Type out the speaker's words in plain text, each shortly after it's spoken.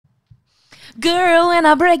Girl, when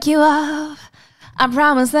I break you off, I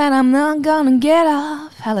promise that I'm not gonna get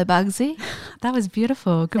off. Hello, Bugsy. That was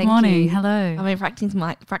beautiful. Good Thank morning. you. Hello. I've been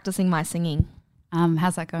practicing my singing.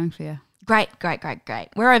 How's that going for you? Great.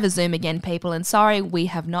 We're over Zoom again, people, and sorry we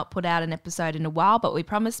have not put out an episode in a while, but we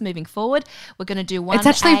promise moving forward we're going to do one. It's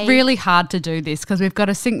actually really hard to do this because we've got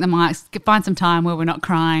to sync the mics, find some time where we're not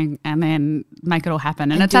crying and then make it all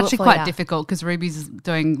happen. And it's actually quite difficult because Ruby's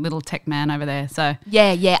doing little tech man over there. So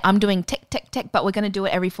Yeah, I'm doing tech, but we're going to do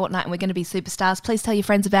it every fortnight and we're going to be superstars. Please tell your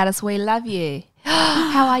friends about us. We love you.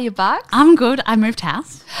 How are you, Bugs? I'm good. I moved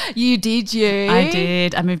house. You did, you? I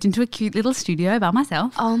did. I moved into a cute little studio by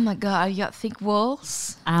myself. Oh, my God. You got thick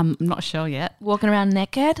walls? I'm not sure yet. Walking around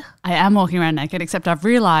naked? I am walking around naked, except I've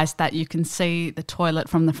realised that you can see the toilet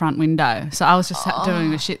from the front window. So I was just doing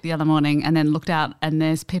the shit the other morning and then looked out and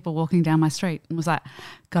there's people walking down my street and was like,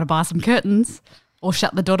 got to buy some curtains or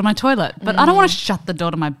shut the door to my toilet. But I don't want to shut the door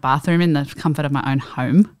to my bathroom in the comfort of my own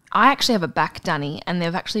home. I actually have a back dunny and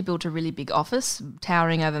they've actually built a really big office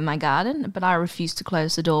towering over my garden, but I refuse to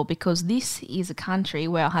close the door because this is a country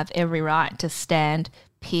where I have every right to stand,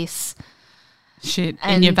 piss, shit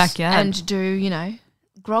in your backyard. And do,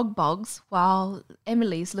 grog bogs while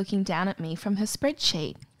Emily's looking down at me from her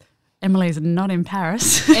spreadsheet. Emily's not in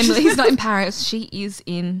Paris. Emily's not in Paris. She is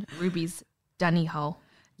in Ruby's dunny hole.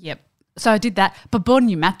 Yep. So I did that, but bought a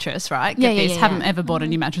new mattress, right? Yeah. Haven't ever bought a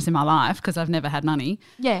new mattress in my life because I've never had money.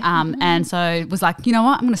 Yeah. And so it was like, you know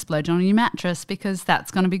what? I'm going to splurge on a new mattress because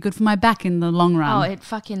that's going to be good for my back in the long run. Oh, it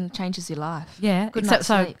fucking changes your life. Yeah. Good Except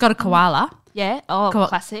so got a koala. Yeah. Oh,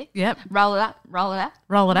 classic. Yep. Roll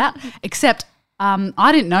it out. Except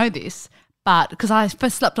I didn't know this, but because I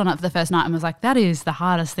first slept on it for the first night and was like, that is the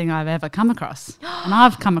hardest thing I've ever come across. And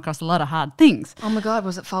I've come across a lot of hard things. Oh, my God.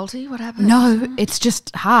 Was it faulty? What happened? No, it's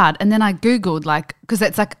just hard. And then I Googled, because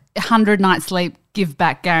it's like 100 nights sleep give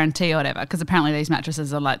back guarantee or whatever, because apparently these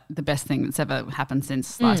mattresses are like the best thing that's ever happened since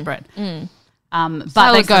sliced bread.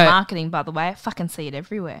 But they go marketing, by the way. I fucking see it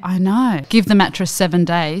everywhere. I know. Give the mattress 7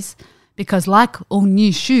 days. Because like all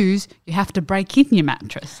new shoes, you have to break in your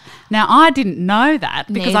mattress. Now, I didn't know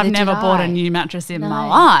that because I've never bought a new mattress in my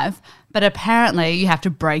life. But apparently you have to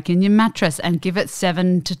break in your mattress and give it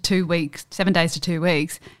 7 days to 2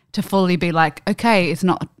 weeks to fully be like, okay, it's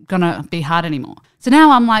not going to be hard anymore. So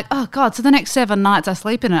now I'm like, oh, God, so the next 7 nights I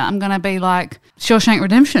sleep in it, I'm going to be like Shawshank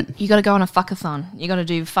Redemption. You got to go on a fuckathon. You got to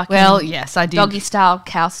do fucking well, yes, I did. Doggy style,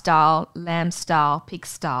 cow style, lamb style, pig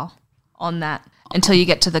style on that. Until you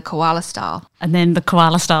get to the koala style. And then the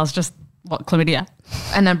koala style is just, chlamydia?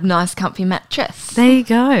 And a nice comfy mattress. There you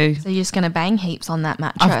go. So you're just going to bang heaps on that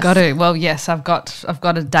mattress. I've got to. Well, yes, I've got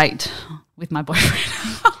a date with my boyfriend.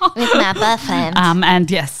 With my boyfriend. And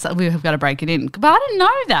yes, we've got to break it in. But I didn't know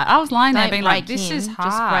that. I was lying there being like, this is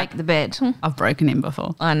hard. Just break the bed. I've broken in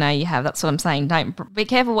before. I know you have. That's what I'm saying. Be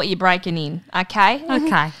careful what you're breaking in, okay?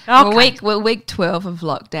 Okay. We're week 12 of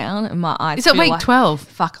lockdown and my eyes Is it week 12?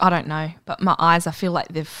 Fuck, I don't know. But my eyes, I feel like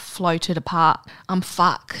they've floated apart. I'm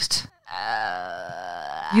fucked.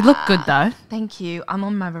 You look good though. Thank you. I'm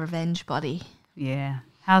on my revenge body. Yeah.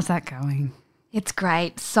 How's that going? It's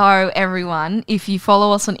great. So everyone, if you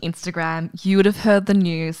follow us on Instagram, you would have heard the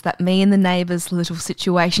news that me and the neighbour's little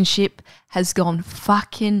situationship has gone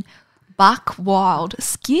fucking buck wild.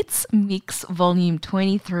 Skits Mix Volume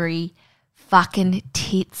 23 fucking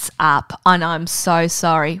tits up. And I'm so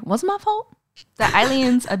sorry. Was my fault? The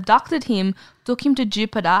aliens abducted him, took him to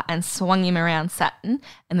Jupiter and swung him around Saturn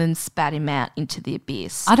and then spat him out into the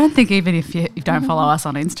abyss. I don't think even if you don't follow us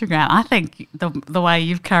on Instagram, I think the way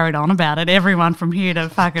you've carried on about it, everyone from here to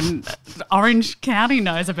fucking Orange County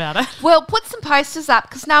knows about it. Well, put some posters up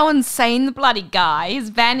because no one's seen the bloody guy. He's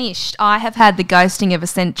vanished. I have had the ghosting of a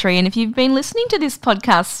century, and if you've been listening to this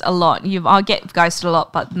podcast a lot, I get ghosted a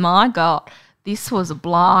lot, but my God, this was a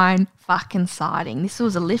blind fucking sighting. This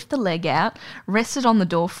was a lift the leg out, rested on the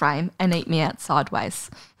door frame and eat me out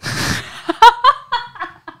sideways.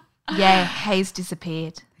 Yeah, he's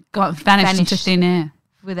disappeared. Vanished into thin air.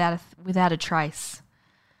 Without a trace.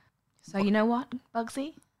 So you know what,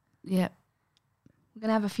 Bugsy? Yeah. We're going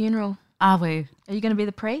to have a funeral. Are we? Are you going to be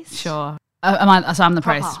the priest? Sure. So I'm the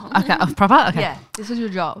priest. Okay. Proper? Okay. Yeah, this is your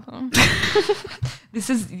job.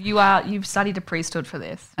 You've studied a priesthood for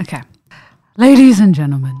this. Okay. Ladies and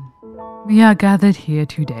gentlemen, we are gathered here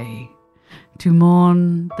today to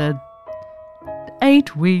mourn the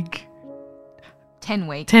 8-week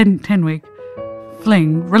 10-week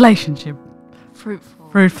fling relationship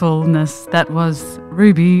fruitfulness that was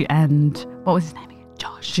Ruby and what was his name again?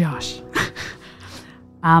 Josh.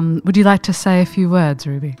 Would you like to say a few words,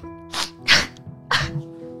 Ruby?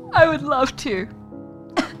 I would love to.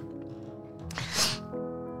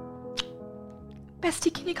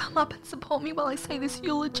 Bestie, can you come up and support me while I say this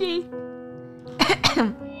eulogy?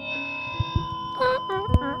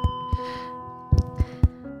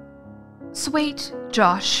 Sweet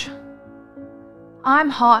Josh,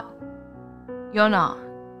 I'm hot, you're not.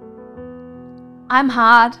 I'm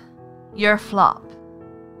hard, you're a flop.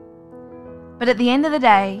 But at the end of the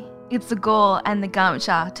day, it's the gall and the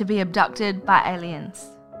gumption to be abducted by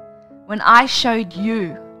aliens. When I showed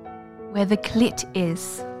you where the clit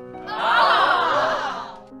is.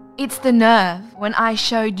 It's the nerve when I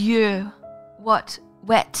showed you what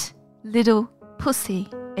wet little pussy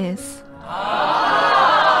is.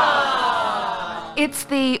 It's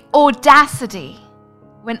the audacity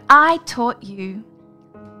when I taught you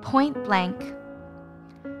point blank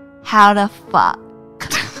how to fuck.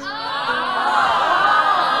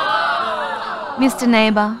 Mr.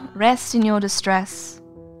 Neighbour, rest in your distress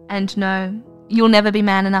and know you'll never be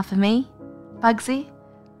man enough for me, Bugsy,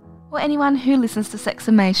 or anyone who listens to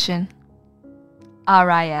Sexamation.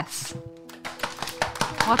 RIS.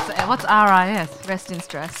 What's RIS? Rest in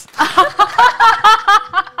stress.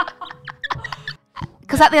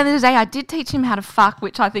 Because at the end of the day, I did teach him how to fuck,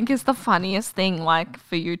 which I think is the funniest thing, like,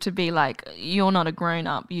 for you to be like, you're not a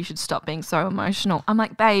grown-up, you should stop being so emotional. I'm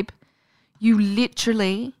like, babe, you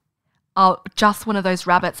literally are just one of those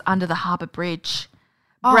rabbits under the harbour bridge.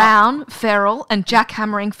 Brown, feral, and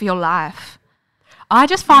jackhammering for your life. I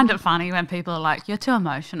just find it funny when people are like, you're too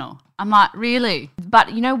emotional. I'm like, really?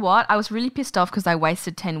 But you know what? I was really pissed off because I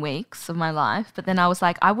wasted 10 weeks of my life. But then I was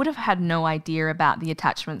like, I would have had no idea about the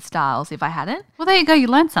attachment styles if I hadn't. Well, there you go. You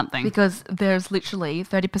learned something. Because there's literally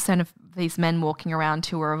 30% of these men walking around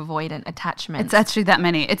who are avoidant attachments. It's actually that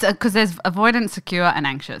many. It's because there's avoidant, secure, and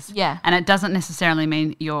anxious. Yeah. And it doesn't necessarily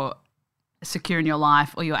mean you're secure in your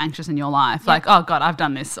life or you're anxious in your life. Yeah. Like, oh God, I've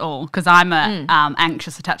done this all because I'm a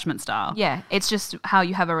anxious attachment style. Yeah, it's just how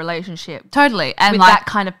you have a relationship. Totally. And with like, that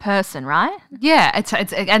kind of person, right? Yeah, it's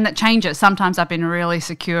and it changes. Sometimes I've been really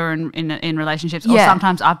secure in relationships or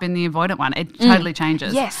sometimes I've been the avoidant one. It totally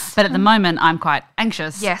changes. Yes. But at the moment I'm quite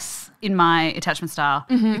anxious. Yes. In my attachment style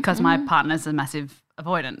because my partner's a massive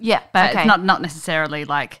avoidant. Yeah. But it's not necessarily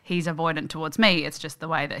like he's avoidant towards me. It's just the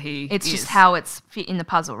way that he It's is. just how it's fit in the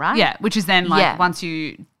puzzle, right? Yeah, which is then like once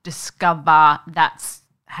you discover that's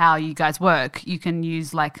how you guys work, you can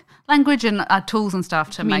use like language and tools and stuff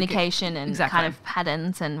to communication make and kind of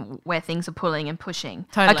patterns and where things are pulling and pushing.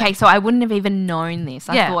 Totally. Okay, so I wouldn't have even known this.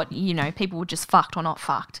 I thought, you know, people were just fucked or not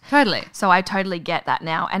fucked. Totally. So I totally get that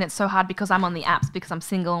now. And it's so hard because I'm on the apps because I'm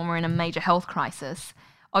single and we're in a major health crisis.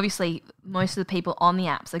 Obviously, most of the people on the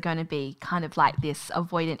apps are going to be kind of like this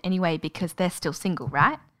avoidant anyway because they're still single,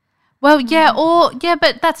 right? Well,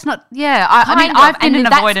 but that's not, I mean, I've been an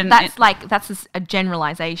avoidant. That's a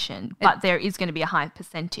generalization, but there is going to be a high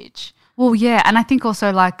percentage. Well, yeah, and I think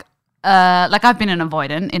also like I've been an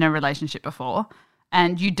avoidant in a relationship before,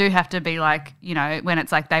 and you do have to be like, you know, when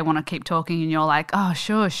it's like they want to keep talking and you're like, oh,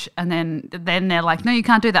 shush, and then they're like, no, you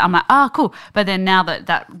can't do that. I'm like, oh, cool. But then now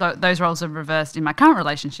that those roles are reversed in my current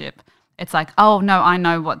relationship, it's like, oh, no, I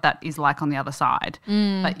know what that is like on the other side.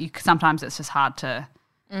 But sometimes it's just hard to,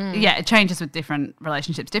 it changes with different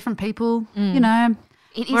relationships, different people, you know.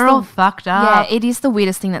 We're all fucked up. Yeah, it is the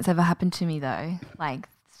weirdest thing that's ever happened to me though. Like,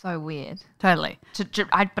 so weird. Totally.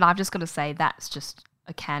 But I've just got to say that's just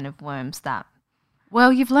a can of worms that.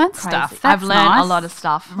 Well, you've learned stuff. I've learned a lot of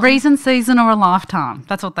stuff. Reason, season, or a lifetime.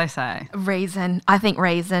 That's what they say. Reason. I think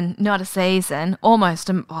reason, not a season. Almost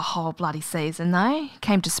a whole bloody season, though.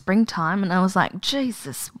 Came to springtime and I was like,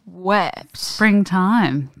 Jesus wept.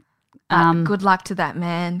 Springtime. Good luck to that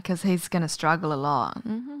man because he's going to struggle a lot.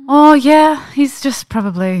 Mm-hmm. Oh, yeah. He's just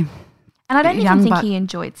probably And I don't even think he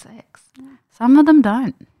enjoyed sex. Some of them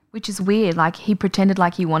don't. Which is weird. Like, he pretended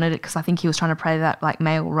like he wanted it because I think he was trying to play that, like,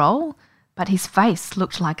 male role. But his face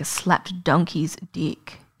looked like a slapped donkey's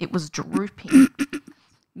dick. It was drooping.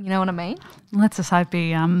 You know what I mean? Let's just hope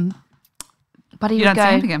he but he you would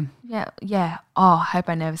don't see him again. Yeah. Oh, I hope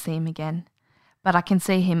I never see him again. But I can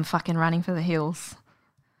see him fucking running for the hills.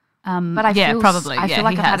 But I feel probably. I feel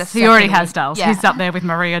like I've had a he already has second- Dales. Yeah. He's up there with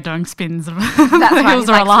Maria doing spins of That's the right. hills He's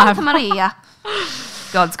are like, alive. Santa Maria.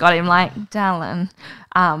 God's got him like, darling.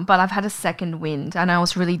 But I've had a second wind and I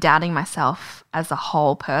was really doubting myself as a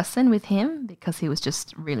whole person with him because he was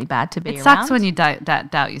just really bad to be around. It sucks when you doubt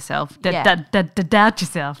yourself. Doubt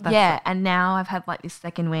yourself. That's and now I've had like this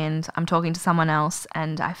second wind. I'm talking to someone else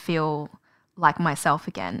and I feel like myself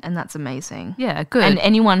again and that's amazing. Yeah, good. And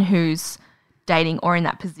anyone who's dating or in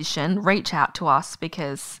that position, reach out to us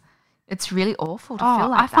because it's really awful to feel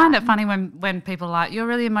like I find it funny when people are like, you're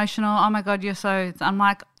really emotional. Oh, my God, you're so – I'm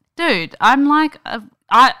like, dude, I'm like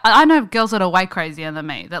I know girls that are way crazier than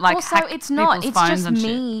me that like Also, hack it's not. people's It's phones just and shit.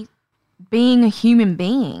 me being a human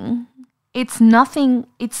being. It's nothing.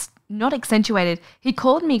 It's not accentuated. He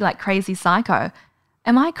called me like crazy psycho.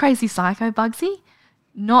 Am I crazy psycho, Bugsy?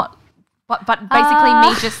 Not. But basically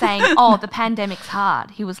me just saying, oh, the pandemic's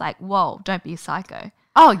hard. He was like, whoa, don't be a psycho.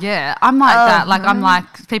 Oh yeah, I'm like that. Like I'm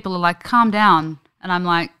like people are like calm down, and I'm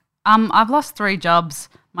like I've lost 3 jobs,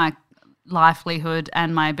 my livelihood,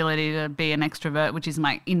 and my ability to be an extrovert, which is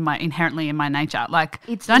inherently in my nature. Like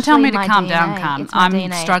It's don't tell me to literally calm my down, DNA. cunt. It's my I'm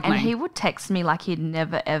DNA. struggling. And he would text me like he'd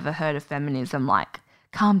never ever heard of feminism. Like,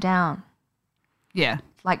 calm down. Yeah.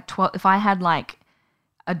 Like if I had like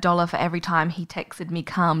 $1 for every time he texted me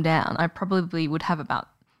calm down, I probably would have about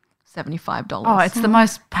 $75. Oh, it's the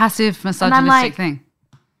most passive misogynistic like, thing.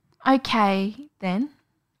 Okay, then.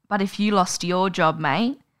 But if you lost your job,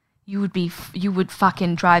 mate, you would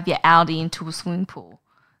fucking drive your Audi into a swimming pool.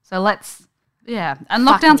 So let's. Yeah, and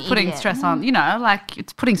Fucking lockdown's putting idiot. stress on, like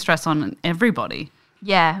it's putting stress on everybody.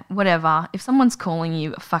 Yeah, whatever. If someone's calling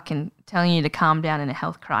you, fucking telling you to calm down in a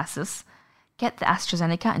health crisis, get the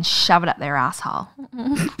AstraZeneca and shove it up their asshole.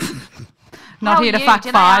 Not How here are to you? fuck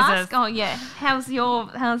Did I Pfizer's. ask? Oh yeah. How's your?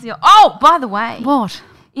 Oh, by the way, What?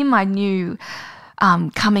 in my new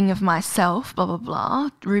coming of myself, blah blah blah,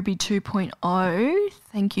 Ruby 2.0.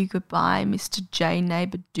 Thank you, goodbye, Mr. J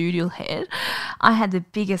Neighbor Doodlehead. I had the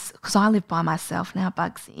biggest because I live by myself now,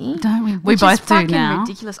 Bugsy. Don't we? We Which both is do fucking now.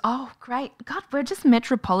 ridiculous. Oh, great. God, we're just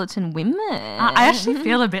metropolitan women. I actually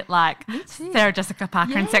feel a bit like Sarah Jessica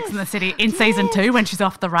Parker in Sex and the City in season 2 when she's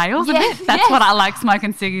off the rails. a Yes, bit. That's yes. what I like,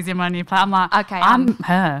 smoking ciggies in my new place. I'm like, Okay, I'm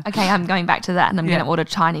her. Okay, I'm going back to that and I'm Yeah. going to order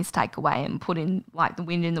Chinese takeaway and put in like the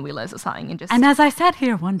wind in the willows or something and just And as I sat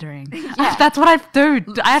here wondering, that's what I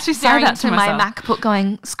do. I actually say staring that to into my myself. MacBook going,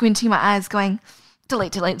 squinting my eyes going,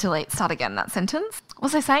 delete, delete, delete, start again that sentence. What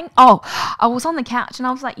was I saying? Oh, I was on the couch and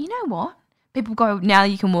I was like, you know what? People go, now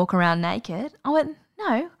you can walk around naked. I went,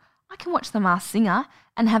 no, I can watch The Masked Singer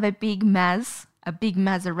and have a big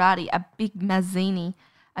Maserati, a big Mazzini,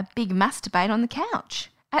 a big masturbate on the couch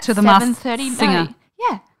at To The Masked 7:30. Singer. No,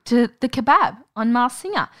 yeah, to the kebab on Masked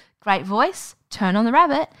Singer. Great voice, turn on the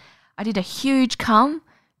rabbit. I did a huge cum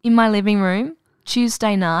in my living room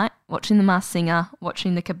Tuesday night, watching The Masked Singer,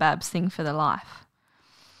 watching the kebab sing for their life.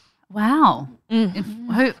 Wow.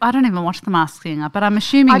 I don't even watch The Masked Singer, but I'm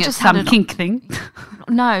assuming I it's just had some it- kink thing.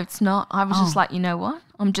 No, it's not. I was Oh. just like, you know what?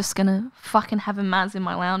 I'm just going to fucking have a Maz in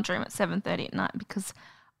my lounge room at 7:30 at night because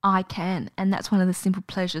I can. And that's one of the simple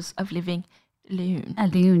pleasures of living alone.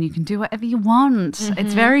 Alone, you can do whatever you want.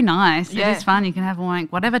 It's very nice. Yeah. It is fun. You can have a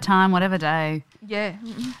wank whatever time, whatever day. Yeah.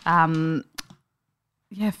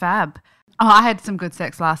 Yeah, fab. Oh, I had some good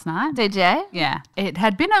sex last night. Did you? Yeah, it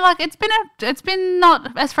had been it's been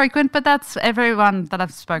not as frequent, but that's everyone that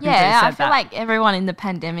I've spoken to Yeah, said I feel that. like everyone in the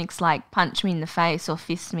pandemic's like punch me in the face or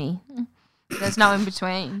fist me. There's no in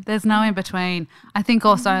between. There's no in between. I think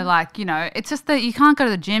also like, it's just that you can't go to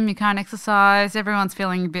the gym, you can't exercise, everyone's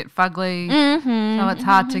feeling a bit fugly. So it's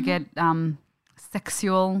hard to get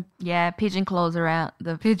sexual. Yeah, pigeon claws are out.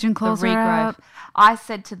 The Pigeon claws the are regrowth. out. I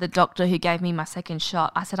said to the doctor who gave me my second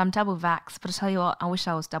shot, I said, I'm double vaxxed, but I tell you what, I wish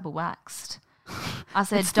I was double waxed. I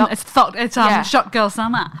said, yeah. Shot girl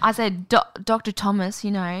summer. I said, Dr. Thomas,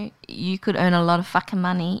 you could earn a lot of fucking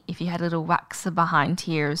money if you had a little waxer behind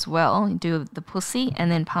here as well. You do the pussy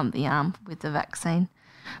and then pump the arm with the vaccine.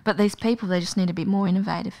 But these people, they just need to be more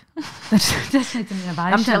innovative. Just need some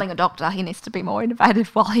innovation. I'm telling a doctor he needs to be more innovative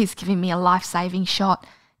while he's giving me a life-saving shot.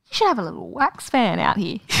 You should have a little wax fan out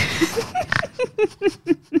here.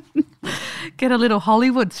 Get a little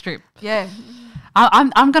Hollywood strip. Yeah.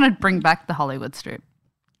 I'm going to bring back the Hollywood strip,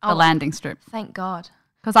 the Oh. landing strip, Thank God.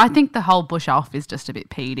 because I think the whole bush off is just a bit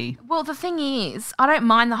peedy. Well, the thing is, I don't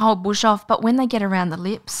mind the whole bush off, but when they get around the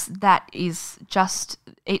lips, that is just,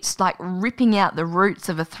 it's like ripping out the roots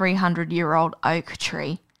of a 300-year-old oak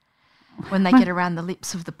tree when they get around the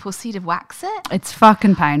lips of the pussy to wax it. It's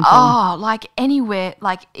fucking painful. Oh, like anywhere,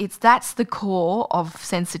 like that's the core of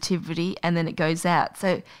sensitivity and then it goes out.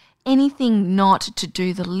 So anything not to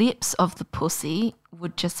do the lips of the pussy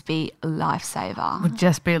would just be a lifesaver. Would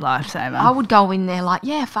just be a lifesaver. I would go in there like,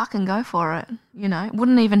 yeah, fucking go for it.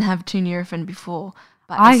 Wouldn't even have 2 Nurofen before.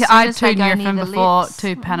 But as soon I had as they 2 go near Nurofen the before, lips-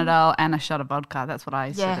 2 Panadol and a shot of vodka. That's what I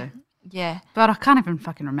used to Yeah, do. yeah. But I can't even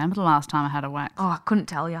fucking remember the last time I had a wax. Oh, I couldn't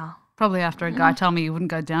tell ya. Probably after a guy told me he wouldn't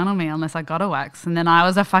go down on me unless I got a wax. And then I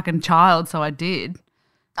was a fucking child, so I did.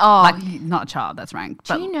 Oh, Like, not a child, that's rank.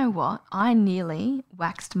 do But you know what? I nearly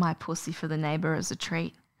waxed my pussy for the neighbour as a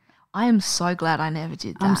treat. I am so glad I never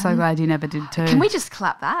did that. I'm so glad you never did too. Can we just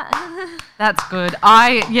clap that? That's good.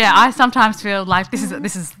 I sometimes feel like this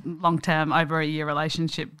is long term, over a year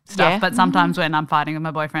relationship stuff. Yeah. But sometimes when I'm fighting with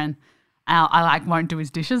my boyfriend, I like won't do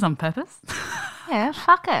his dishes on purpose. Yeah,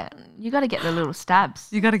 fuck it. You got to get the little stabs.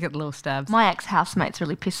 You got to get the little stabs. My ex-housemates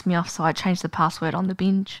really pissed me off, so I changed the password on the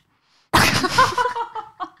binge.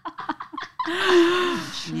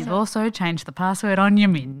 You've also changed the password on your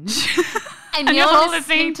minge. And you're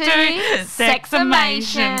listening to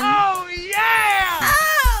Sexamation. Oh, yeah!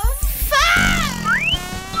 Oh,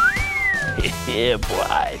 fuck! Yeah,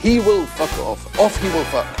 boy. He will fuck off. Off he will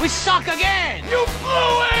fuck. We suck again! You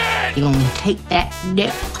blew it! You gonna take that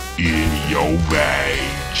dick? In your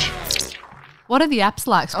rage. What are the apps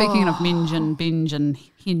like? Speaking of Minge and Binge and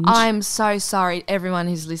Hinge. I'm so sorry, everyone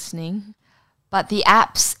who's listening, but the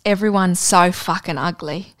apps, everyone's so fucking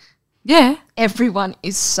ugly. Yeah. Everyone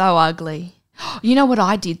is so ugly. You know what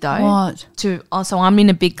I did though? What? So I'm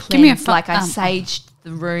in a big Give me a cleanse. Like I saged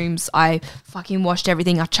the rooms. I fucking washed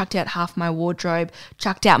everything. I chucked out half my wardrobe.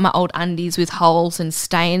 Chucked out my old undies with holes and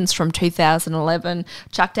stains from 2011.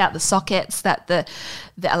 Chucked out the sockets that the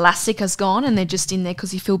elastic has gone and they're just in there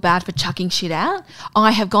because you feel bad for chucking shit out.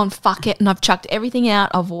 I have gone fuck it and I've chucked everything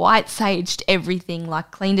out. I've white saged everything,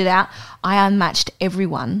 like cleaned it out. I unmatched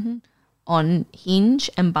everyone on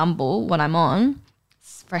Hinge and Bumble when I'm on.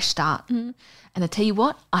 Fresh start. And I tell you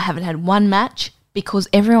what, I haven't had one match because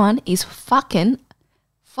everyone is fucking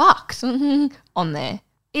fucked on there.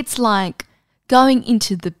 It's like going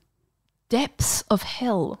into the depths of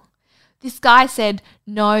hell. This guy said,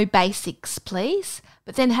 no basics, please,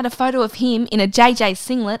 but then had a photo of him in a JJ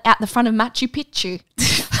singlet out the front of Machu Picchu.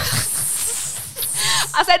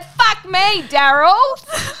 I said, fuck me, Daryl.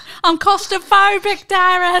 I'm claustrophobic,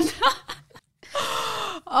 Darren.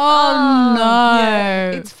 Oh, no.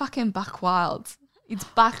 Yeah, it's fucking buck wild. It's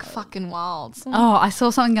buck fucking wild. Oh, I saw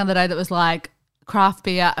something the other day that was like craft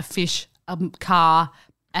beer, a fish, a car,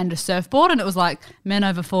 and a surfboard. And it was like men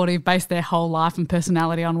over 40 have based their whole life and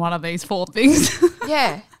personality on one of these 4 things.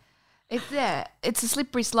 Yeah. It's a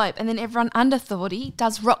slippery slope. And then everyone under 30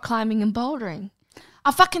 does rock climbing and bouldering.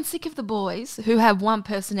 I'm fucking sick of the boys who have one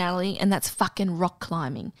personality and that's fucking rock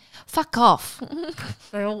climbing. Fuck off.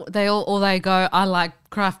 They go, I like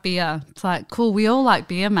craft beer. It's like, cool, we all like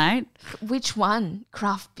beer, mate. Which one?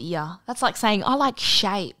 Craft beer. That's like saying I like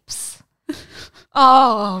shapes.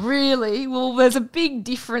 Oh, really? Well, there's a big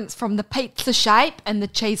difference from the pizza shape and the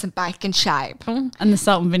cheese and bacon shape. And the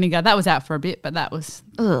salt and vinegar, that was out for a bit, but that was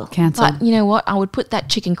cancelled. But you know what? I would put that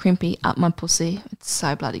chicken crimpy up my pussy. It's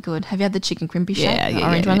so bloody good. Have you had the chicken crimpy shape? The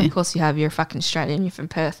orange one? Of course you have. You're a fucking Australian. You're from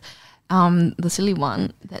Perth. The silly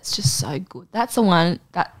one, that's just so good. That's the one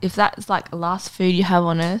that if that's like the last food you have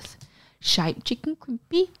on earth, shaped chicken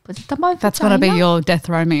crimpy, put it on my That's got to be your death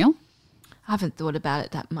row meal. I haven't thought about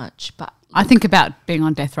it that much, but I think about being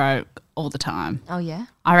on death row all the time. oh yeah,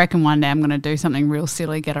 I reckon one day I'm going to do something real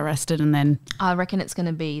silly, get arrested, and then I reckon it's going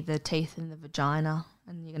to be the teeth in the vagina,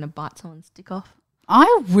 and you're going to bite someone's dick off.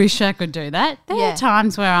 I wish I could do that. There Yeah. are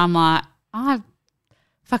times where I'm like, I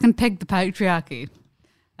fucking pegged the patriarchy,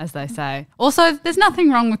 as they say. Also, there's nothing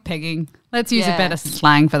wrong with pegging. Let's use a Yeah. better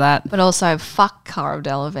slang for that. But also, fuck Cara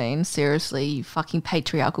Delevingne. Seriously, you fucking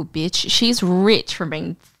patriarchal bitch. She's rich from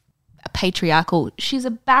being a patriarchal. She's a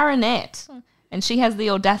baronet. And she has the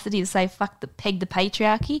audacity to say, peg the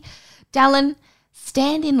patriarchy. Dallin,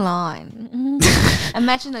 stand in line.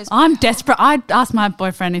 Imagine those. I'm desperate. I ask my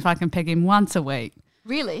boyfriend if I can peg him once a week.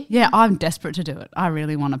 Really? Yeah, I'm desperate to do it. I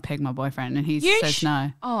really want to peg my boyfriend, and he says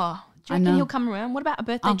no. Oh, do I you reckon know. he'll come around? What about a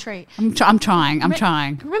birthday treat? I'm trying. I'm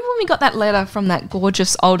trying. Remember when we got that letter from that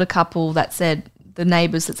gorgeous older couple that said, the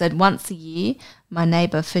neighbours that said, once a year, my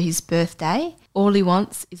neighbour for his birthday, all he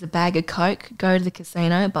wants is a bag of Coke, go to the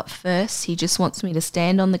casino, but first he just wants me to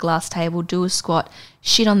stand on the glass table, do a squat,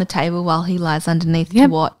 shit on the table while he lies underneath to Yep.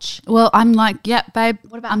 watch. Well, I'm like, yeah, babe.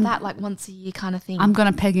 What about that, like once a year kind of thing? I'm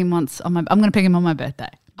gonna peg him I'm gonna peg him on my birthday.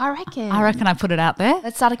 I reckon. I put it out there.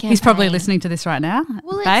 Let's start a campaign. He's probably listening to this right now.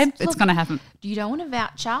 Well, babe, it's look, going to happen. You don't want a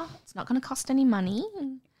voucher. It's not going to cost any money.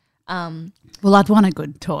 Well, I'd want a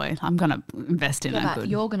good toy. I'm going to invest in Yeah, a but good.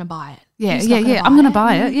 you're going to buy it. Yeah, Who's yeah, not gonna yeah. I'm going to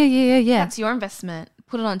buy it. Yeah. That's your investment.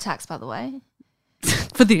 Put it on tax, by the way.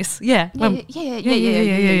 For this, yeah. Yeah. I'll tell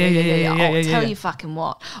yeah. you fucking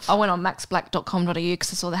what. I went on maxblack.com.au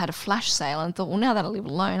because I saw they had a flash sale and thought, well, now that I live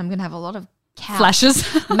alone, I'm going to have a lot of Flashes.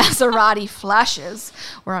 Maserati flashes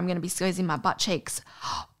where I'm going to be squeezing my butt cheeks.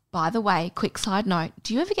 By the way, quick side note,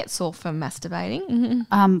 do you ever get sore from masturbating?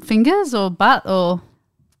 Fingers or butt or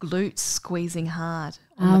Glutes squeezing hard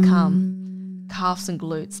on the cum. Calves and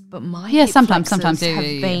glutes. But my hip sometimes, flexors yeah, have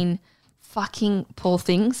yeah. been fucking poor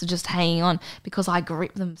things are just hanging on because I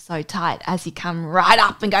grip them so tight as you come right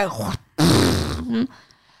up and go.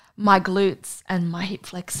 My glutes and my hip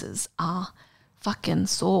flexors are fucking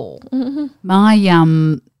sore. My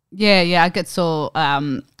I get sore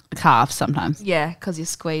calves sometimes. Yeah, because you're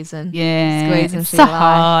squeezing. Yeah, Squeezing it's for so your life.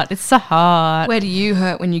 hot. It's so hot. Where do you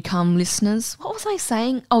hurt when you come, listeners? What was I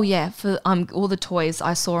saying? Oh, yeah, for all the toys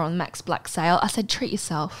I saw on Max Black sale, I said treat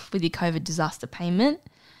yourself with your COVID disaster payment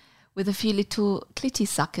with a few little clitty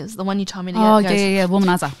suckers, the one you told me to get. Oh, that goes, yeah,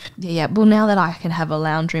 womanizer. Yeah. Well, now that I can have a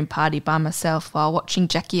lounge room party by myself while watching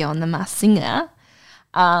Jackie on The Masked Singer,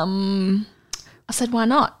 I said, why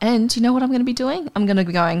not? And you know what I'm going to be doing? I'm going to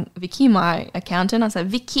be going, Vicky, my accountant. I said,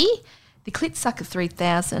 Vicky, the Clit Sucker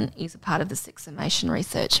 3000 is a part of the Sex Summation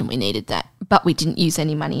research and we needed that. But we didn't use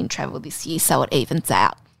any money in travel this year, so it evens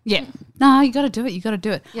out. Yeah. No, you got to do it. You got to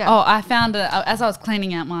do it. Yeah. Oh, I found as I was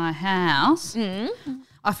cleaning out my house,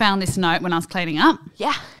 I found this note when I was cleaning up.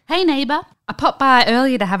 Yeah. Hey, neighbour, I popped by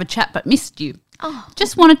earlier to have a chat but missed you. Oh.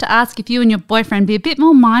 Just wanted to ask if you and your boyfriend be a bit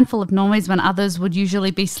more mindful of noise when others would usually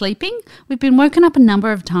be sleeping. We've been woken up a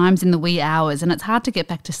number of times in the wee hours and it's hard to get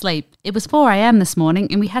back to sleep. It was 4 a.m. this morning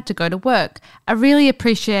and we had to go to work. I really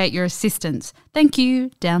appreciate your assistance. Thank you.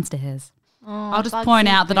 Downstairs. Oh, I'll just point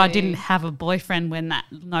out that I didn't have a boyfriend when that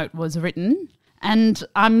note was written. And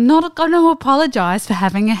I'm not going to apologise for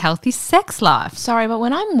having a healthy sex life. Sorry, but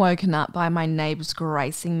when I'm woken up by my neighbours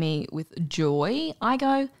gracing me with joy, I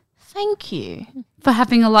go, thank you. For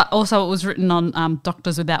having a lot. Also, it was written on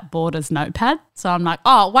Doctors Without Borders notepad. So I'm like,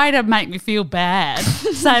 oh, way to make me feel bad,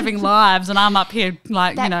 saving lives. And I'm up here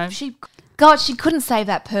like, She couldn't save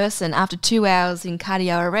that person after 2 hours in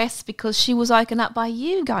cardio arrest because she was woken up by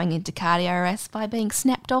you going into cardio arrest by being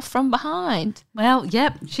snapped off from behind. Well,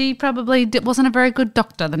 yep, she probably wasn't a very good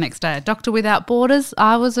doctor the next day. Doctor Without Borders,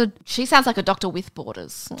 She sounds like a doctor with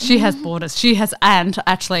borders. She has borders. She has, and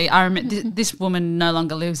actually, I remember this woman no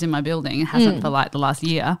longer lives in my building, hasn't for like the last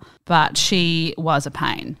year, but she was a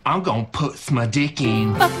pain. I'm gonna put my dick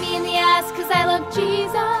in. Fuck me in the ass because I love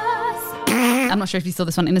Jesus. I'm not sure if you saw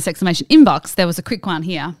this one in the Sex Summation inbox. There was a quick one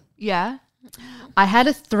here. Yeah. I had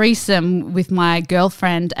a threesome with my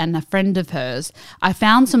girlfriend and a friend of hers. I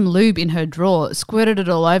found some lube in her drawer, squirted it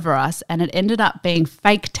all over us, and it ended up being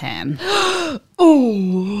fake tan.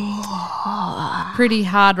 Oh. Pretty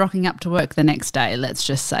hard rocking up to work the next day, let's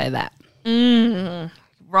just say that.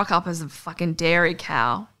 Rock up as a fucking dairy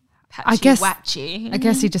cow. Patchy, I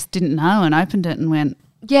guess he just didn't know and opened it and went,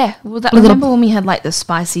 yeah, well, remember when we had like the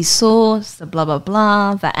spicy sauce, the blah, blah,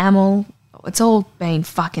 blah, the amyl? It's all been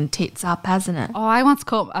fucking tits up, hasn't it? oh, I once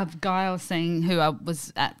caught a guy I was seeing who I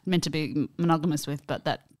was meant to be monogamous with, but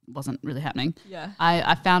that wasn't really happening. Yeah.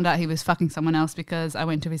 I found out he was fucking someone else because I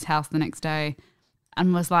went to his house the next day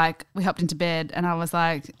and was like, we hopped into bed and I was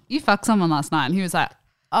like, you fucked someone last night? And he was like,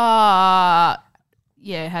 yeah,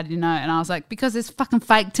 how did you know? And I was like, because there's fucking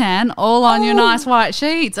fake tan all on your nice white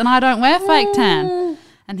sheets and I don't wear fake tan.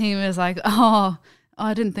 And he was like, oh,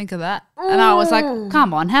 I didn't think of that. And I was like,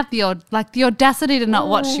 come on, have the audacity to not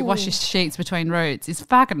wash your sheets between roots is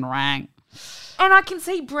fucking rank. And I can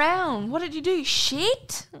see brown. What did you do?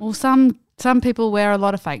 Shit? Well, some people wear a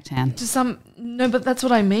lot of fake tan. No, but that's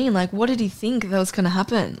what I mean. Like, what did he think that was going to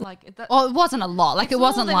happen? Like, Well, it wasn't a lot. Like, it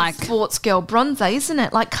wasn't like sports girl bronzer, isn't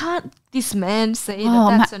it? Like, can't this man see Oh,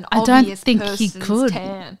 that's an I obvious don't think he person's could.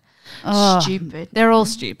 tan? Oh, Stupid. They're all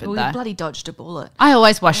stupid, Well, though. he bloody dodged a bullet. I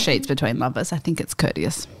always wash sheets between lovers. I think it's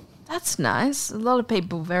courteous. That's nice. A lot of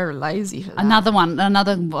people very lazy for that. Another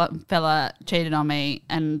fella cheated on me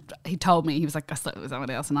and he told me, he was like, I slept with someone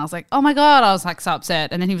else. And I was like, oh my God, I was like so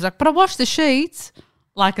upset. And then he was like, but I washed the sheets.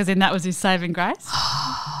 Like as in that was his saving grace.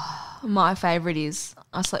 My favourite is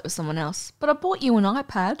I slept with someone else, but I bought you an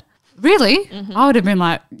iPad. Really? Mm-hmm. I would have been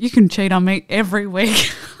like, you can cheat on me every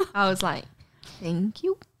week. I was like, thank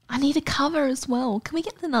you. I need a cover as well. Can we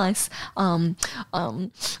get the nice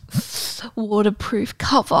waterproof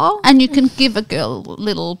cover? And you can give a girl a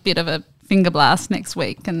little bit of a finger blast next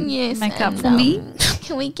week and make up for me.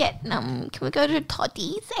 Can we go to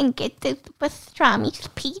Toddy's and get the pastrami's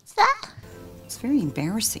pizza? It's very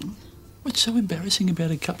embarrassing. What's so embarrassing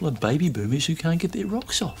about a couple of baby boomers who can't get their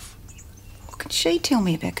rocks off? What could she tell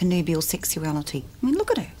me about connubial sexuality? I mean,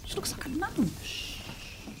 look at her. She looks like a nun.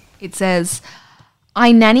 It says,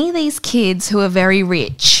 I nanny these kids who are very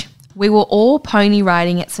rich. We were all pony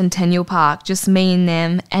riding at Centennial Park, just me and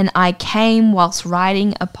them, and I came whilst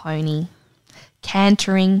riding a pony.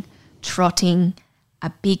 Cantering, trotting,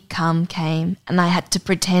 a big cum came, and I had to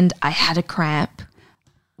pretend I had a cramp.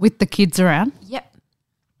 With the kids around? Yep.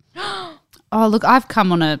 Oh, look, I've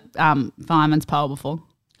come on a fireman's pole before.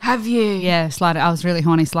 Have you? Yeah, I was really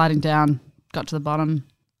horny sliding down, got to the bottom.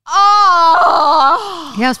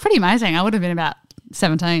 Oh, Yeah, it was pretty amazing. I would have been about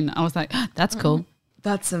 17. I was like, that's cool.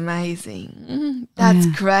 that's amazing. That's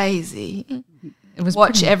crazy. It was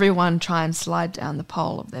Watch everyone try and slide down the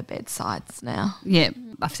pole of their bedsides now. Yeah,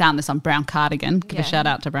 I found this on Brown Cardigan. Give Yeah. a shout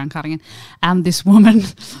out to Brown Cardigan. This woman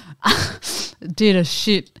did a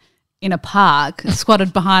shit in a park,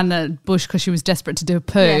 squatted behind the bush because she was desperate to do a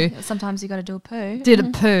poo. Yeah, sometimes you got to do a poo. Did a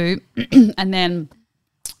poo, and then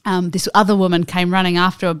this other woman came running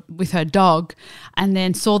after her with her dog and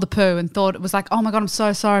then saw the poo and thought it was like, oh my God, I'm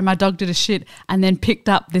so sorry, my dog did a shit, and then picked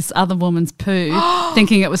up this other woman's poo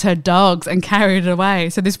thinking it was her dog's and carried it away.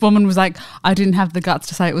 So this woman was like, I didn't have the guts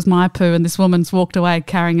to say it was my poo, and this woman's walked away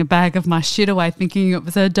carrying a bag of my shit away thinking it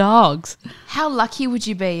was her dog's. How lucky would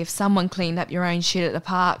you be if someone cleaned up your own shit at the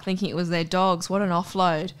park thinking it was their dog's? What an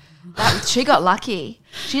offload. She got lucky.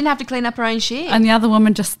 She didn't have to clean up her own shit. And the other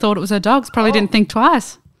woman just thought it was her dog's, probably didn't think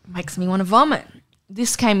twice. Makes me want to vomit.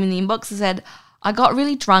 This came in the inbox and said, I got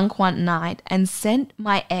really drunk one night and sent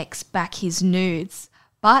my ex back his nudes,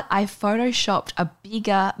 but I photoshopped a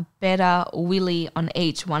bigger, better willy on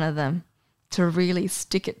each one of them to really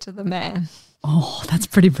stick it to the man. Oh, that's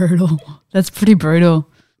pretty brutal. That's pretty brutal.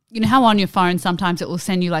 You know how on your phone sometimes it will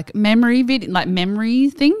send you like memory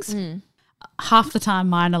things? Half the time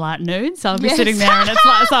mine are like nudes. So I'll be sitting there and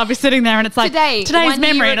it's like, today's 1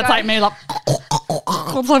 memory, year and it's ago. like me like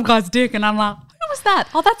some guy's dick, and I'm like, what was that?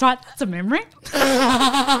 Oh, that's right, that's a memory.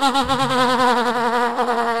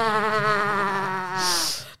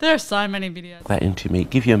 There are so many videos. That into me.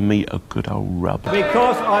 Give your meat a good old rub.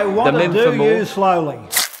 Because I want The to men for do more. you slowly.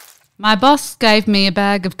 My boss gave me a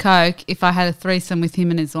bag of Coke if I had a threesome with him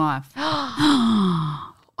and his wife.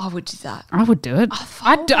 I would do that. I would do it.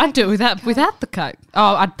 I'd do it without the Coke.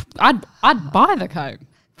 Oh, I'd buy the Coke.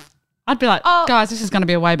 I'd be like, guys, this is going to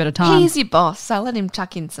be a way better time. He's your boss, so let him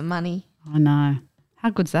chuck in some money. I know. How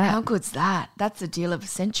good's that? How good's that? That's a deal of a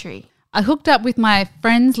century. I hooked up with my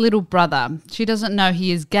friend's little brother. She doesn't know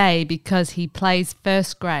he is gay because he plays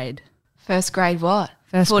first grade. First grade what?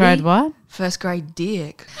 First Footy? grade what? First grade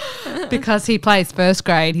dick. Because he plays first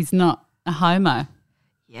grade, he's not a homo.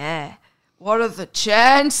 Yeah. What are the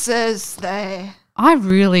chances there? I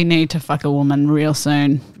really need to fuck a woman real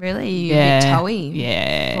soon. Really? You Yeah. get toey?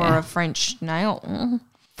 Yeah. For a French nail?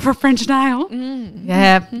 For a French nail?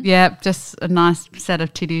 Yeah, just a nice set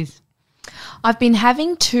of titties. I've been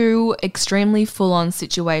having 2 extremely full-on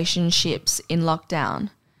situationships in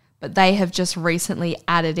lockdown, but they have just recently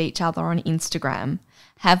added each other on Instagram.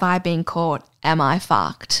 Have I been caught? Am I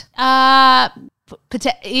fucked?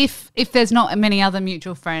 If there's not many other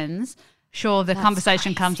mutual friends, sure, the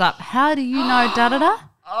conversation comes up. How do you know da-da-da?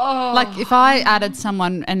 Oh. Like if I added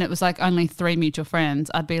someone and it was like only 3 mutual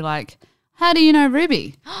friends, I'd be like, how do you know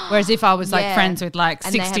Ruby? Whereas if I was like Yeah. friends with like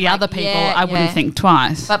And they 60 had, other like, people, yeah, I wouldn't yeah. think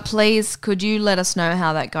twice. But please, could you let us know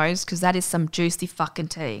how that goes? Because that is some juicy fucking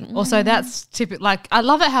tea. Also, that's typical. Like, I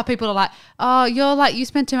love it how people are like, oh, you're like, you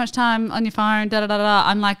spend too much time on your phone, da-da-da-da.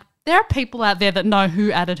 I'm like, there are people out there that know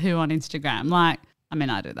who added who on Instagram. Like, I mean,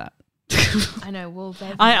 I do that. I know. Well,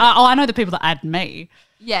 I know the people that add me.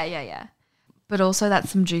 Yeah. But also that's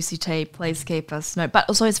some juicy tea. Please keep us know. But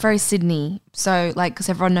also it's very Sydney. So like, because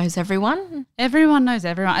everyone knows everyone. Everyone knows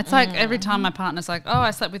everyone. It's like every time my partner's like, oh,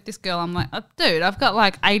 I slept with this girl. I'm like, oh, dude, I've got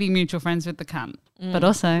like 80 mutual friends with the cunt. But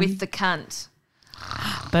also, With the cunt.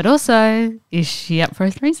 is she up for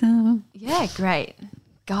a threesome? Yeah, great.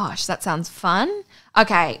 Gosh, that sounds fun.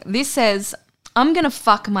 Okay, this says, I'm going to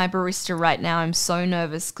fuck my barista right now. I'm so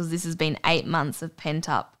nervous because this has been 8 months of pent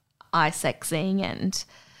up eye-sexing and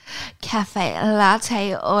cafe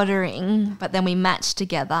latte ordering. But then we match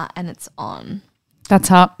together and it's on. That's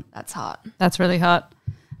hot. That's hot. That's really hot.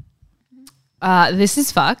 This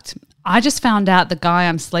is fucked. I just found out the guy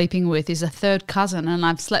I'm sleeping with is a third cousin and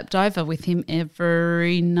I've slept over with him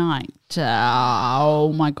every night.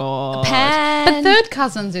 Oh, my God. But third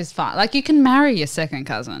cousins is fine. Like, you can marry your second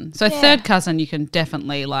cousin. So third cousin you can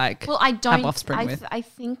definitely, like, Well, I don't have offspring with. I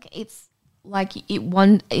think it's like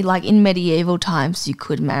like in medieval times you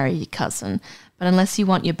could marry your cousin, but unless you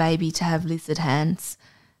want your baby to have lizard hands,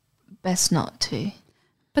 best not to.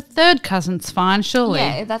 But third cousin's fine, surely.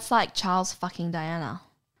 Yeah, that's like Charles fucking Diana.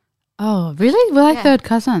 Oh, really? Were they Yeah. third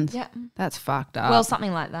cousins? Yeah. That's fucked up. Well,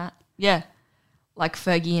 something like that. Yeah. Like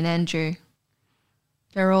Fergie and Andrew.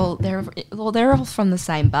 They're all from the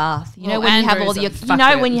same bath. You know Well, when you have all Andrew's a your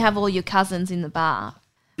fuckwit. when you have all your cousins in the bath.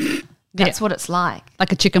 That's what it's like.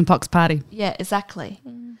 like a chicken pox party. Yeah, exactly.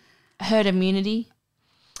 Herd immunity,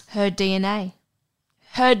 herd DNA,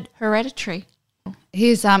 herd hereditary.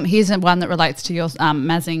 Here's one that relates to your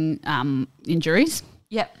mazzing injuries.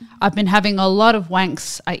 Yep. I've been having a lot of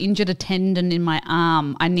wanks. I injured a tendon in my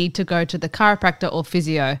arm. I need to go to the chiropractor or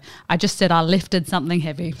physio. I just said I lifted something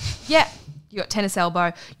heavy. Yeah. You got tennis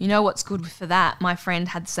elbow. You know what's good for that? My friend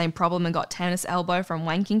had the same problem and got tennis elbow from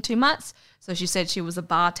wanking too much. So she said she was a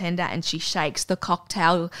bartender and she shakes the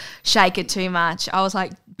cocktail shaker too much. I was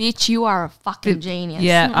like, bitch, you are a fucking genius.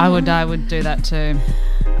 Yeah, I would do that too.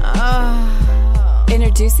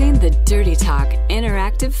 Introducing the Dirty Talk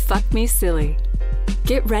Interactive Fuck Me Silly.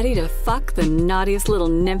 Get ready to fuck the naughtiest little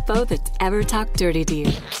nympho that's ever talked dirty to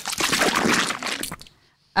you.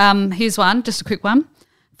 Here's one, just a quick one.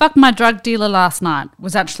 Fuck my drug dealer last night.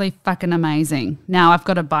 Was actually fucking amazing. Now I've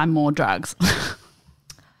got to buy more drugs.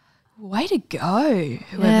 Way to go,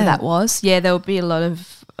 whoever that was. Yeah, there would be a lot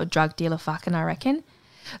of drug dealer fucking, I reckon.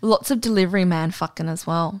 Lots of delivery man fucking as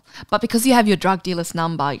well. But because you have your drug dealer's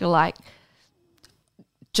number, you're like,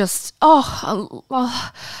 just, I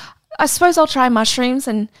suppose I'll try mushrooms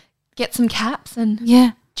and get some caps. And do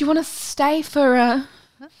you want to stay for a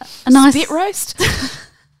nice spit roast?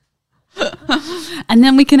 And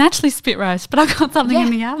then we can actually spit roast, but I've got something in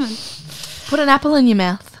the oven. Put an apple in your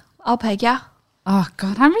mouth. I'll peg ya. Oh,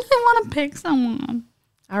 God, I really want to peg someone.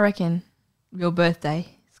 I reckon your birthday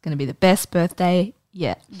is going to be the best birthday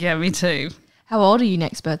yet. Yeah, me too. How old are you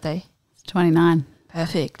next birthday? 29.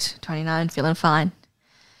 Perfect. 29, feeling fine.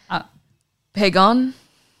 Peg on.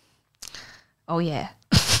 Oh, yeah.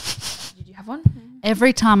 Did you have one?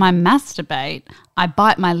 Every time I masturbate, I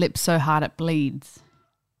bite my lip so hard it bleeds.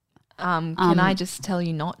 Can I just tell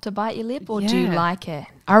you not to bite your lip, or do you like it?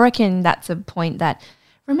 I reckon that's a point that...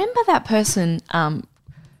 Remember that person...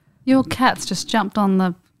 Your cat's just jumped on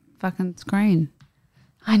the fucking screen.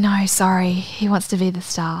 I know, sorry. He wants to be the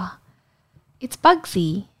star. It's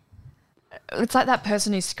Bugsy. It's like that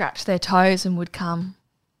person who scratched their toes and would come.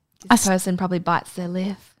 This person probably bites their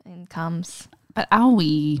lip and comes. But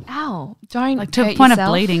owie. Ow. Don't like to hurt a point yourself.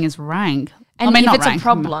 of bleeding is rank. And I mean, if not it's rank, a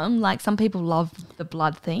problem, like some people love the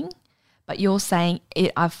blood thing, but you're saying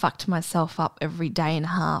I've fucked myself up every day and a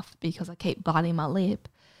half because I keep biting my lip.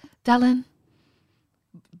 Darling,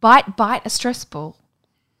 bite a stress ball.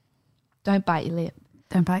 Don't bite your lip.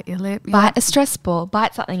 Don't bite your lip. Bite a stress ball.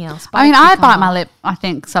 Bite something else. I bite my lip, I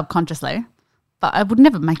think, subconsciously, but I would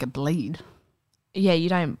never make it bleed. Yeah, you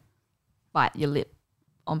don't bite your lip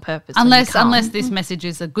on purpose. Unless this message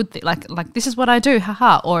is a good thing, like this is what I do,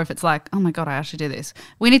 haha. Or if it's like, oh my God, I actually do this.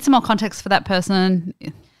 We need some more context for that person.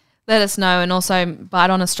 Let us know, and also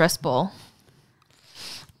bite on a stress ball.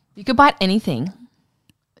 You could bite anything.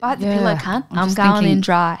 Bite the pillow, cunt. I'm going in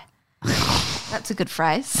dry. That's a good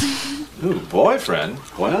phrase. Ooh, boyfriend?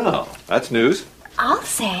 Wow, that's news. I'll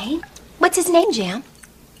say. What's his name, Jam?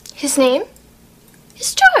 His name?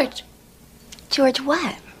 It's George. George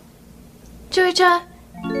what? George,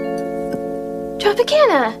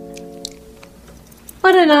 Tropicana.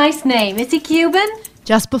 What a nice name. Is he Cuban?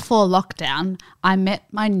 Just before lockdown, I met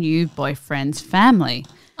my new boyfriend's family.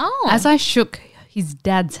 Oh. As I shook his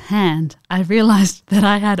dad's hand, I realised that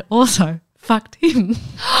I had also fucked him.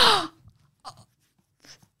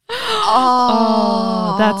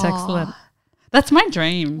 Oh, that's excellent. That's my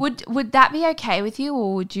dream. Would that be okay with you,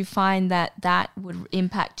 or would you find that would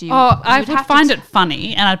impact you? Oh, I would find it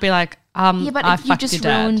funny, and I'd be like, yeah, but I if you fucked just your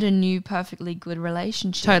dad. ruined a new perfectly good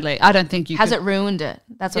relationship. Totally. I don't think you Has could. it ruined it?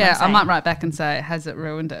 That's what I'm Yeah, saying. I might write back and say, has it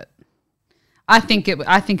ruined it? I think it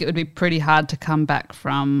would be pretty hard to come back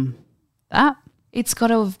from that. It's got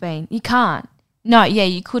to have been. You can't. No, yeah,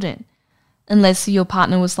 you couldn't. Unless your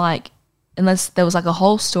partner was like, unless there was like a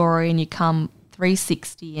whole story and you come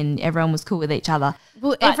 360 and everyone was cool with each other.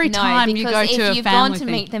 Well, But every no, time you because go to a if you've family gone to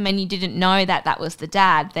thing- meet them and you didn't know that was the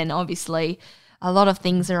dad, then obviously a lot of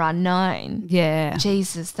things are unknown. Yeah.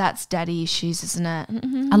 Jesus, that's daddy issues, isn't it?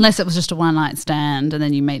 Unless it was just a one night stand and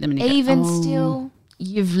then you meet them and you Even go, oh, still,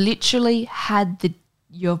 you've literally had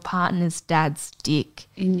your partner's dad's dick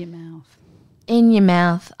in your mouth. In your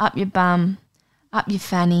mouth, up your bum, up your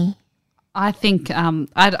fanny. I think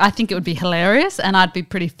I think it would be hilarious and I'd be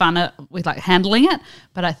pretty fun with like handling it,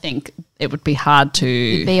 but I think it would be hard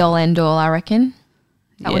to Be all end all, I reckon.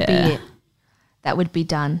 That would be Yeah. it. That would be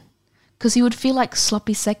done. Because you would feel like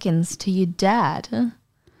sloppy seconds to your dad. Huh?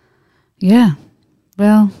 Yeah.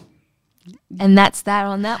 Well. And that's that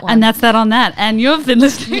on that one. And that's that on that. And you've been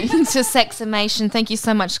listening to Seximation. Thank you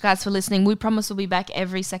so much, guys, for listening. We promise we'll be back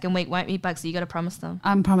every second week, won't we, Bugsy? You got to promise them.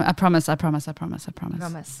 I promise. Promise. I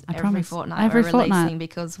Every promise. fortnight Every we're fortnight. releasing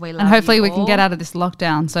because we love and hopefully you we can all. get out of this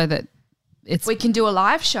lockdown so that We can do a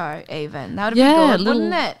live show even. That would be good,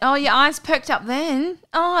 wouldn't it? Oh, your eyes perked up then.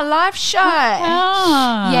 Oh, a live show.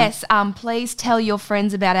 Yes, please tell your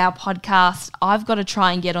friends about our podcast. I've got to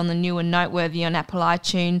try and get on the new and noteworthy on Apple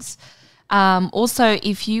iTunes. Also,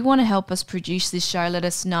 if you want to help us produce this show, let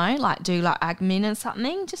us know. Like do like admin or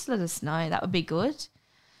something. Just let us know. That would be good.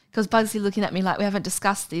 Because Bugsy looking at me like we haven't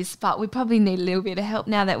discussed this, but we probably need a little bit of help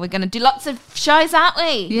now that we're going to do lots of shows, aren't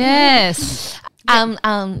we? Yes.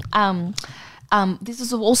 This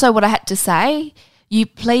is also what I had to say. You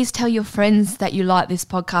please tell your friends that you like this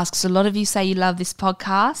podcast, because a lot of you say you love this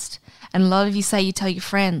podcast and a lot of you say you tell your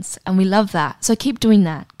friends, and we love that. So keep doing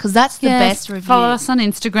that, because that's the best review. Follow us on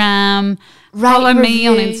Instagram. Follow me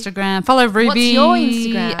on Instagram. Follow Ruby. What's your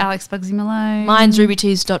Instagram? Alex Bugsy Malone. Mine's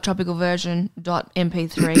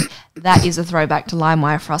rubytees.tropicalversion.mp3. That is a throwback to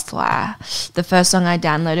LimeWire Frostwire. The first song I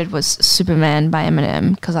downloaded was Superman by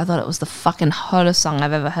Eminem, because I thought it was the fucking hottest song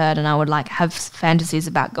I've ever heard, and I would like have fantasies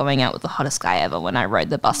about going out with the hottest guy ever when I rode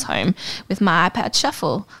the bus home with my iPod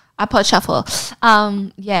Shuffle.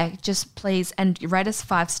 Just please, and rate us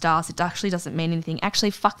 5 stars. It actually doesn't mean anything.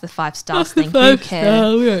 Actually, fuck the 5 stars thing. Who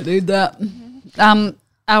cares? We don't need that.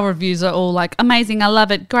 Our reviews are all like amazing. I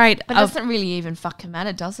love it. Great. But it doesn't really even fucking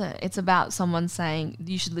matter, does it? It's about someone saying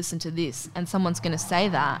you should listen to this, and someone's going to say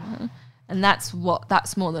that, and that's more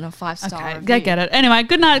than a 5-star. Okay, get it. Anyway,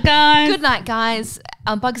 good night, guys. Good night, guys.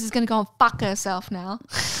 Bugs is going to go and fuck herself now.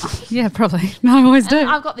 Yeah, probably. No, I always do.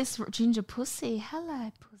 I've got this ginger pussy.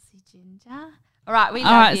 Hello, pussy ginger. All right, we love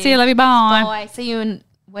you. All right, see you, love you, bye. Bye. See you in,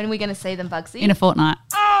 when are we going to see them, Bugsy? In a fortnight.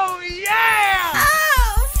 Oh, yeah!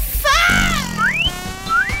 Oh, fuck!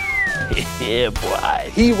 Yeah,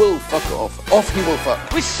 boy. He will fuck off. Off he will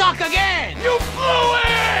fuck. We suck again! You blew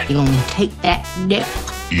it! You gonna take that dick?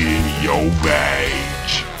 In your bag.